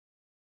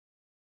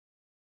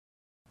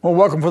Well,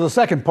 welcome for the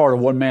second part of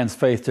One Man's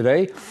Faith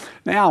today.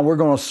 Now we're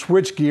going to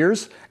switch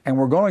gears and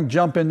we're going to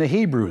jump into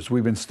Hebrews.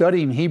 We've been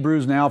studying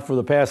Hebrews now for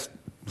the past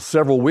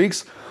several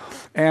weeks,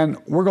 and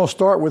we're going to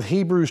start with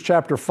Hebrews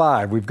chapter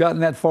 5. We've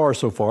gotten that far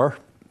so far.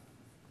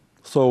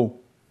 So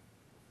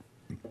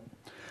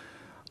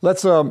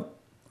let's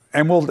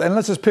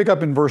just pick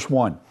up in verse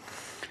 1,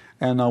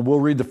 and we'll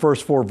read the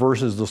first 4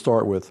 verses to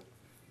start with.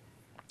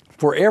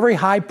 For every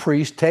high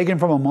priest taken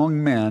from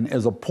among men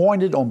is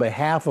appointed on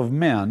behalf of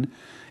men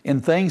in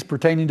things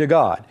pertaining to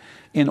God,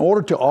 in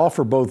order to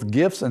offer both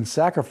gifts and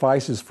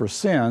sacrifices for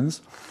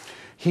sins.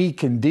 He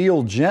can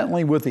deal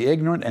gently with the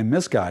ignorant and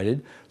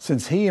misguided,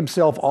 since he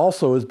himself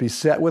also is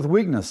beset with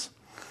weakness.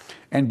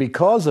 And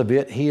because of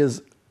it, he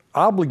is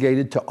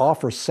obligated to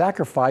offer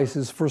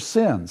sacrifices for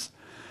sins,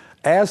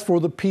 as for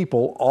the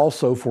people,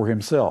 also for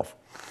himself.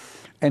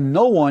 And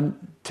no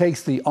one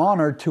takes the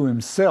honor to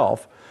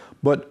himself,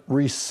 but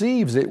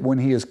receives it when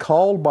he is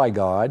called by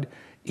God,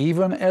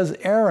 even as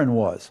Aaron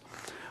was.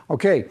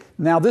 Okay,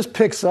 now this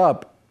picks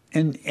up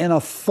in a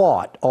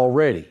thought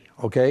already,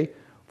 okay?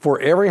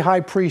 For every high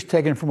priest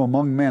taken from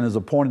among men is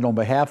appointed on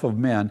behalf of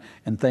men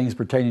in things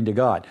pertaining to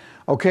God.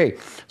 Okay,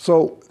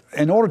 so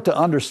in order to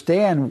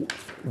understand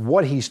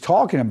what he's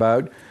talking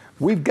about,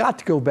 we've got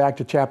to go back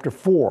to chapter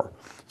 4,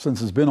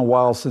 since it's been a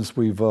while since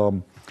we've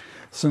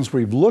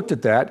looked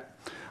at that.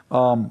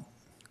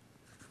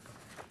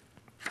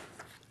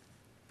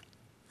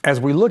 As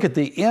we look at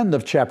the end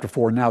of chapter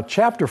 4, now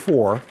chapter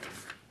 4,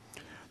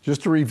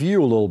 just to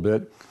review a little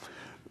bit,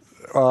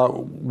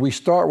 we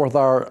start with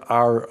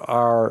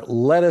our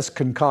let us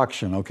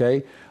concoction,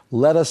 okay?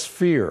 Let us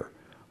fear,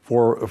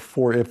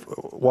 for if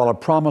while a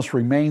promise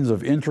remains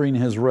of entering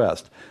his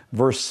rest.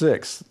 Verse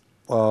 6,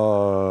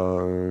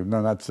 no,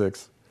 not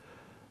 6.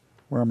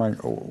 Where am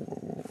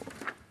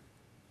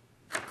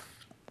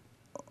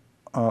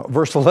I?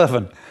 Verse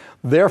 11,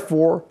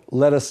 therefore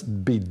let us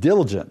be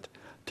diligent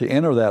to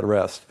enter that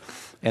rest.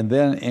 And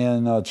then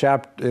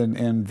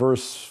in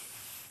verse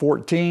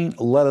 14,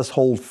 let us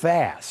hold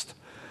fast.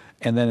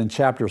 And then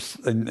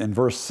in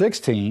verse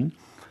 16,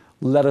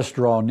 let us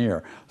draw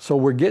near. So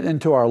we're getting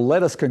into our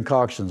let us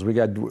concoctions. We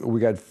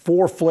got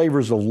 4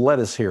 flavors of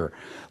lettuce here.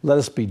 Let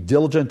us be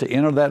diligent to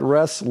enter that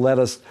rest. Let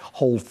us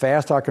hold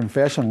fast our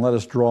confession. Let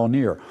us draw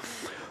near.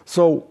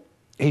 So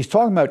he's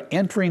talking about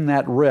entering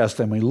that rest,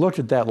 and we looked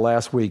at that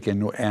last week.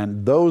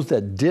 And those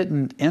that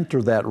didn't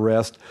enter that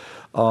rest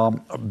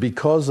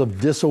because of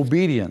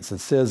disobedience. It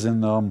says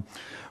in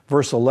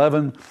verse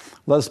 11,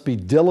 let us be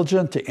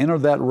diligent to enter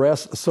that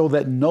rest so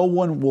that no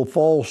one will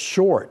fall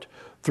short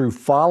through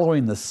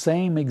following the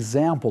same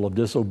example of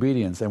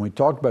disobedience. And we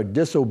talked about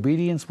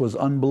disobedience was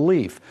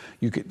unbelief.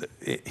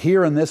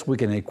 Here in this, we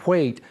can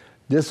equate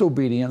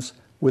disobedience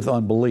with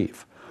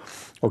unbelief.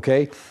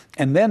 Okay?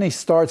 And then he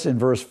starts in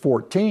verse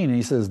 14, and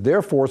he says,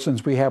 therefore,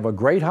 since we have a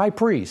great high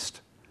priest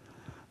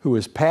who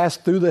has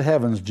passed through the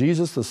heavens,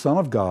 Jesus, the Son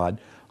of God,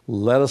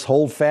 let us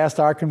hold fast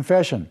our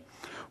confession.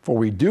 For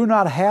we do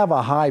not have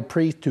a high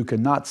priest who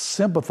cannot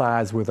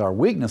sympathize with our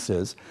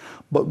weaknesses,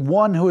 but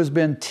one who has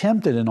been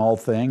tempted in all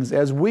things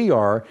as we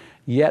are,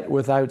 yet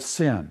without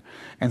sin.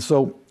 And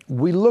so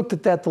we looked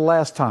at that the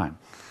last time,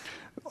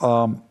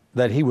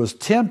 that he was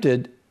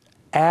tempted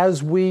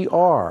as we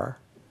are,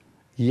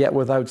 yet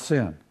without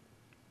sin.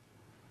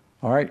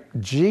 All right,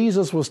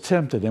 Jesus was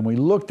tempted, and we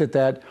looked at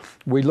that.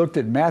 We looked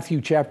at Matthew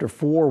chapter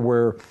 4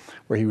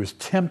 where he was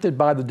tempted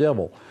by the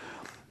devil.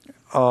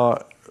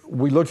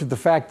 We looked at the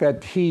fact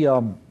that he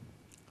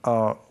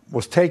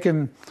was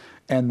taken,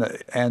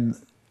 and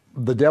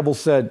the devil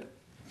said,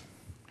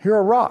 here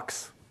are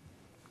rocks,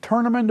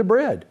 turn them into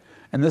bread.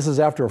 And this is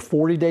after a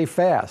 40-day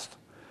fast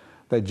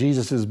that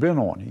Jesus has been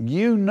on.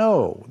 You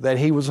know that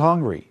he was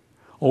hungry.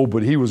 Oh,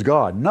 but he was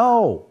God.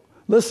 No,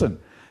 listen,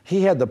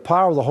 he had the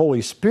power of the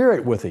Holy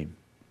Spirit with him.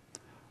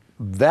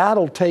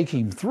 That'll take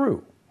him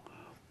through.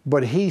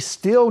 But he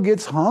still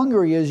gets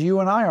hungry as you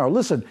and I are.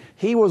 Listen,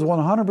 he was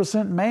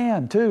 100%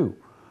 man too.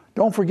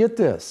 Don't forget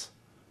this.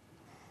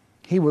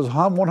 He was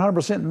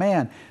 100%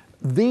 man.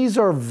 These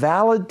are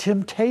valid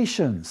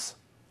temptations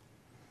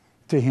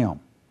to him.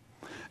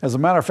 As a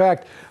matter of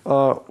fact,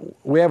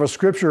 we have a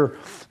scripture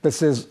that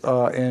says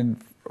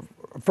in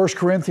 1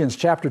 Corinthians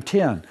chapter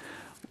 10,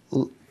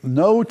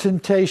 no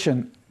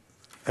temptation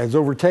has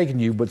overtaken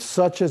you, but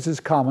such as is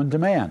common to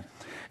man.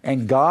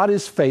 And God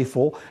is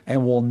faithful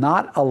and will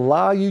not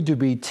allow you to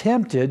be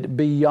tempted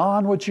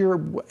beyond what you're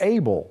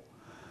able,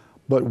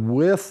 but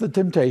with the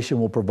temptation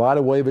will provide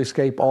a way of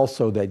escape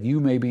also, that you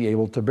may be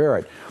able to bear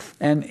it.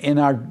 And in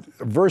our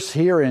verse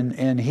here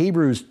in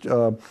Hebrews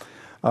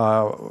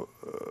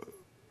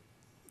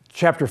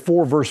chapter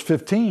 4, verse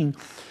 15,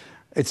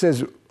 it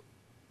says,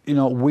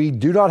 we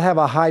do not have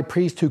a high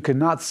priest who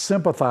cannot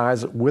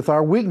sympathize with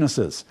our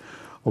weaknesses.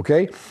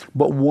 Okay?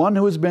 But one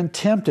who has been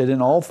tempted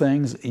in all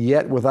things,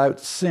 yet without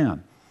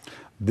sin.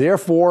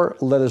 Therefore,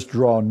 let us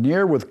draw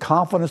near with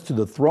confidence to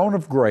the throne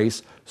of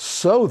grace,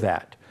 so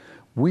that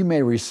we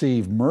may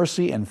receive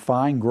mercy and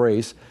find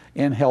grace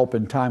and help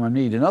in time of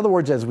need. In other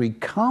words, as we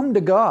come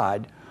to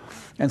God,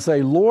 and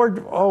say,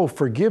 Lord, oh,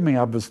 forgive me,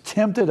 I was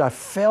tempted, I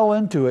fell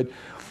into it,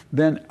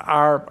 then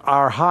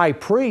our high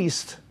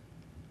priest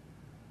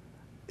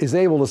is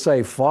able to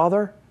say,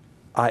 Father,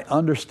 I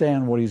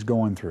understand what he's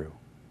going through.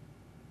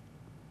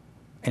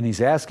 And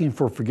he's asking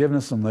for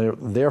forgiveness, and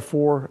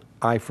therefore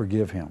I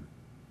forgive him.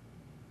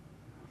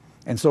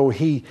 And so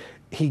he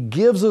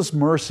gives us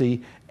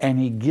mercy and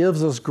he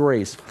gives us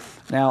grace.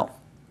 Now,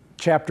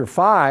 chapter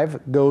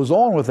 5 goes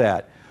on with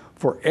that.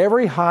 For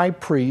every high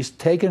priest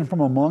taken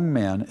from among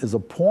men is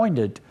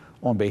appointed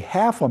on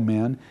behalf of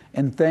men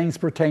in things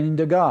pertaining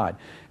to God.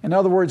 In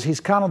other words, he's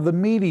kind of the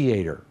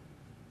mediator.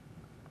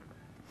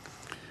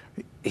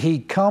 He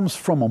comes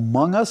from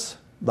among us,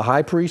 the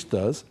high priest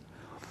does,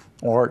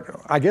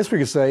 or I guess we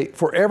could say,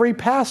 for every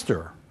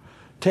pastor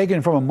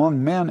taken from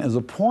among men is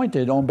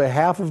appointed on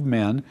behalf of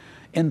men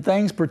in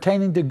things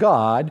pertaining to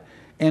God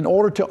in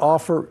order to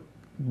offer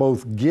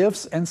both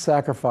gifts and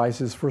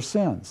sacrifices for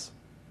sins.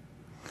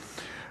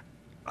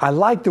 I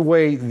like the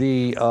way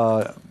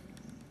the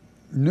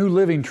New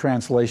Living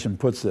Translation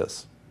puts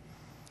this.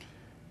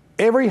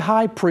 Every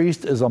high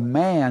priest is a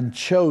man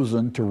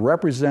chosen to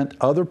represent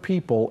other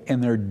people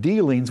in their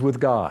dealings with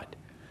God.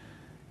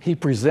 He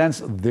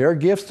presents their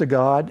gifts to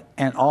God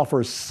and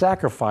offers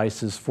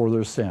sacrifices for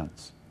their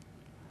sins.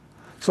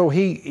 So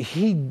he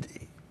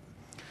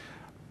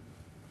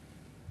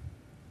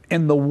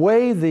in the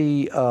way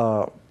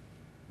the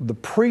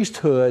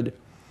priesthood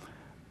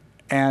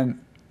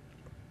and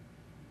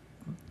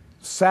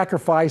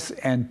sacrifice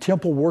and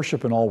temple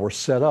worship and all were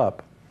set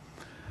up,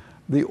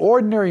 the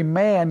ordinary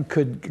man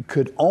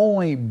could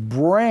only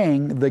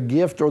bring the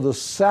gift or the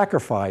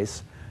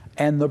sacrifice,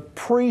 and the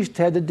priest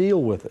had to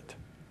deal with it.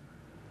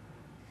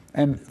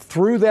 And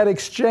through that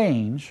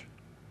exchange,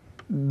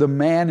 the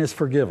man is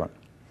forgiven.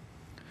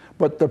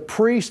 But the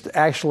priest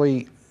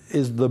actually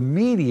is the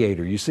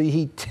mediator. You see,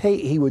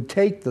 he would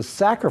take the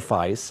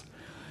sacrifice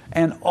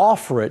and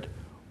offer it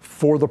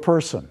for the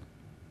person.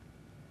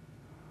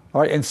 All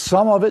right, and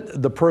some of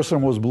it, the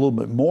person was a little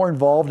bit more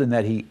involved in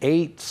that he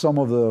ate some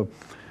of the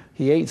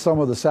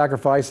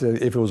sacrifice,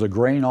 if it was a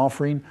grain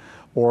offering,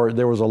 or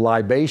there was a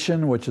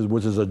libation, which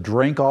is a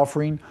drink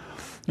offering.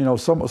 You know,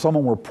 some of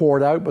them were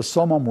poured out, but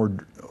some of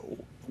them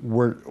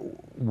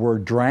were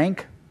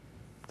drank.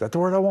 Is that the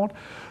word I want?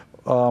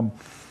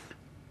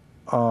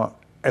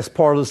 As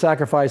part of the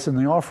sacrifice and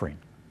the offering.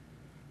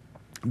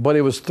 But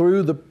it was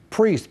through the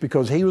priest,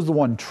 because he was the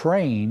one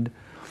trained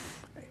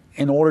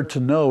in order to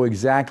know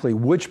exactly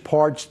which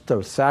parts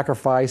to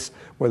sacrifice,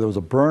 whether it was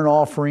a burnt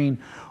offering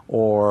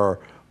or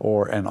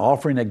an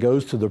offering that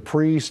goes to the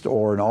priest,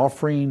 or an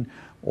offering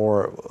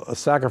or a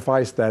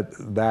sacrifice that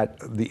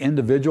the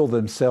individual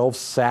themselves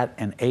sat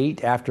and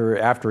ate after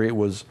it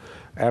was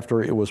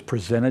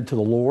presented to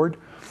the Lord.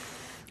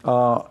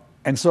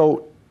 And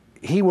so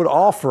he would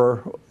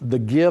offer the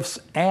gifts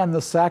and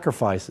the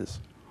sacrifices.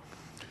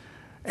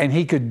 And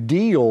he could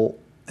deal,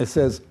 it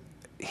says,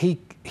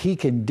 he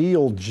can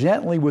deal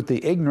gently with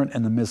the ignorant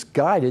and the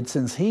misguided,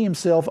 since he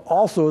himself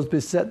also is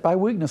beset by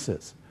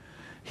weaknesses.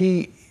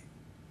 He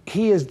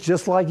is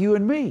just like you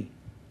and me.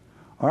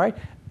 All right?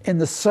 In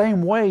the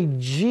same way,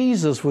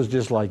 Jesus was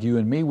just like you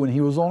and me when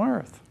he was on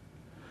earth.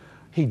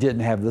 He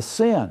didn't have the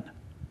sin.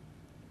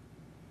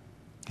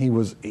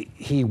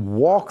 He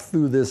walked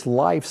through this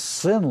life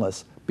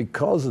sinless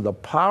because of the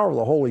power of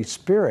the Holy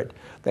Spirit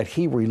that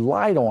he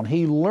relied on.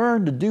 He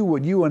learned to do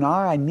what you and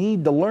I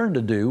need to learn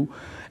to do,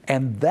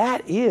 and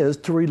that is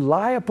to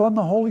rely upon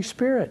the Holy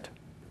Spirit.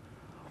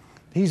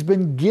 He's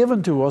been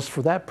given to us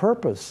for that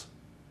purpose,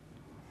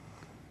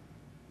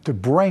 to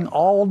bring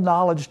all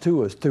knowledge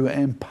to us, to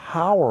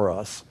empower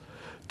us,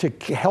 to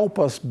help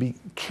us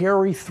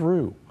carry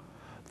through.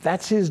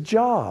 That's his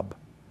job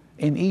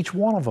in each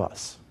one of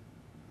us,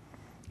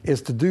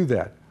 is to do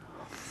that.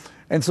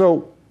 And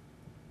so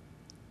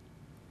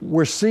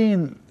we're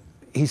seeing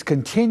he's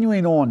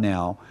continuing on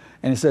now,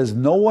 and it says,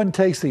 no one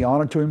takes the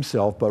honor to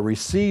himself, but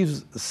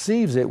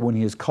receives it when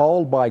he is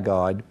called by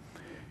God,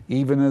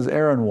 even as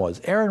Aaron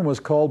was. Aaron was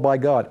called by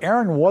God.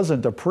 Aaron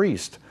wasn't a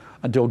priest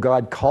until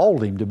God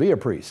called him to be a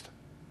priest.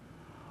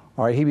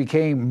 All right, he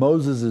became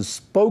Moses'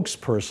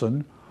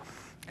 spokesperson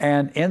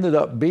and ended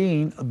up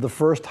being the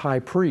first high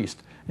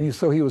priest. And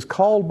so he was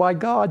called by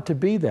God to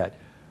be that.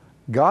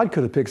 God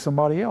could have picked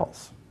somebody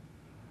else,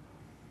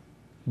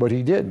 but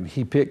he didn't.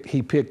 He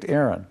picked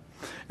Aaron.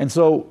 And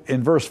so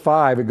in verse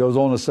 5, it goes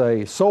on to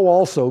say, so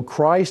also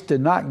Christ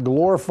did not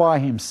glorify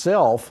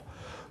himself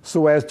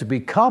so as to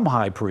become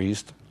high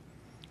priest,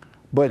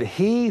 but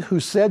he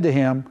who said to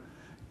him,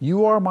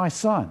 you are my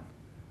son,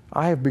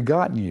 I have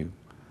begotten you.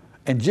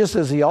 And just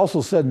as he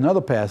also said in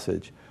another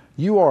passage,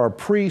 you are a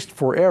priest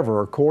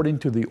forever according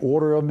to the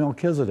order of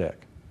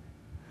Melchizedek.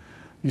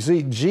 You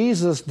see,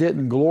 Jesus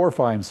didn't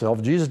glorify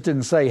himself. Jesus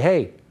didn't say,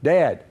 hey,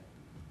 Dad,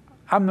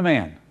 I'm the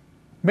man.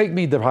 Make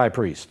me the high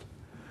priest.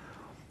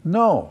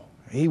 No,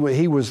 he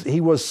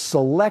was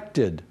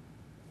selected,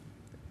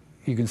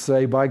 you can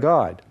say, by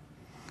God.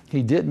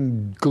 He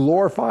didn't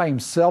glorify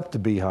himself to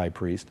be high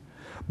priest,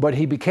 but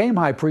he became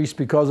high priest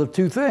because of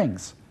two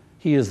things.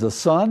 He is the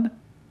Son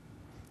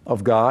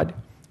of God,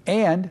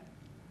 and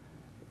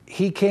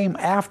he came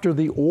after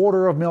the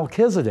order of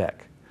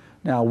Melchizedek.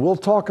 Now, we'll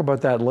talk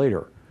about that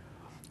later,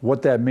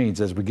 what that means.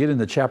 As we get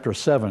into chapter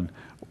 7,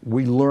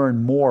 we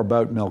learn more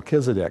about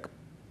Melchizedek.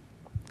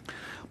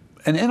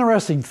 An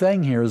interesting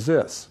thing here is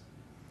this.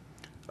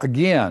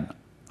 Again,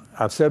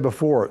 I've said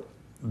before,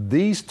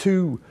 these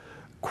two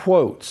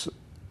quotes,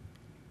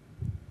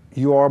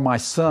 "You are my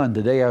son,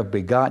 today I've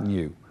begotten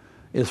you,"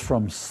 is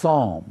from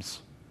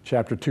Psalms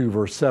chapter 2,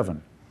 verse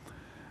 7.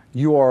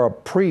 "You are a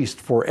priest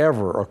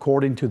forever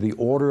according to the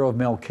order of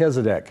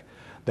Melchizedek."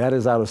 That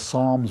is out of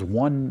Psalms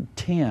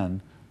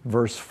 110,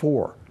 verse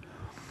 4.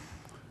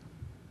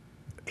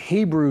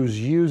 Hebrews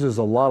uses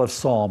a lot of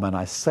Psalm, and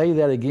I say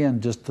that again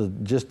just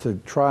to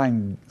try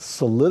and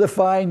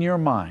solidify in your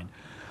mind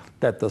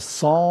that the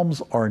Psalms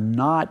are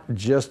not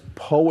just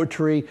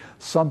poetry,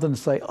 something to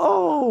say,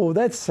 oh,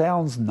 that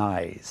sounds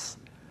nice.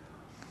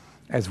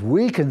 As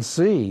we can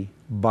see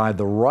by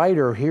the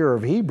writer here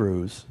of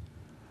Hebrews,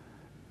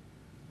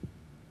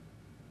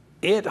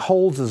 it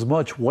holds as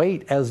much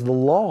weight as the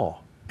law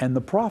and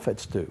the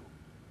prophets do.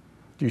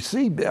 Do you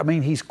see? I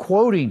mean, he's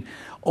quoting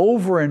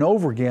over and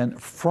over again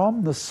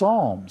from the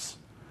Psalms,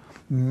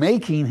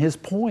 making his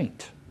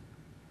point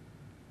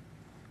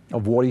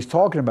of what he's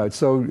talking about.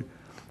 So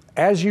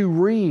as you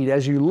read,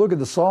 as you look at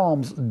the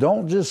Psalms,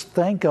 don't just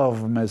think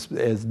of them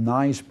as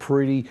nice,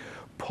 pretty,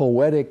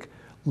 poetic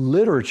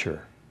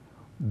literature.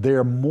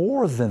 They're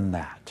more than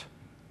that.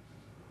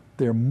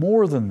 They're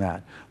more than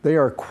that. They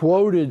are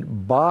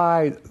quoted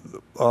by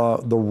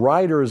the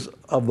writers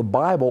of the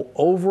Bible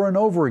over and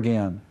over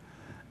again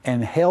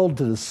and held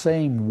to the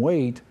same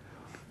weight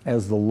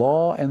as the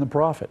law and the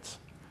prophets.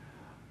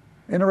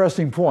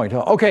 Interesting point,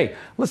 huh? Okay,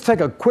 let's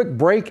take a quick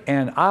break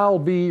and I'll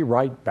be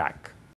right back.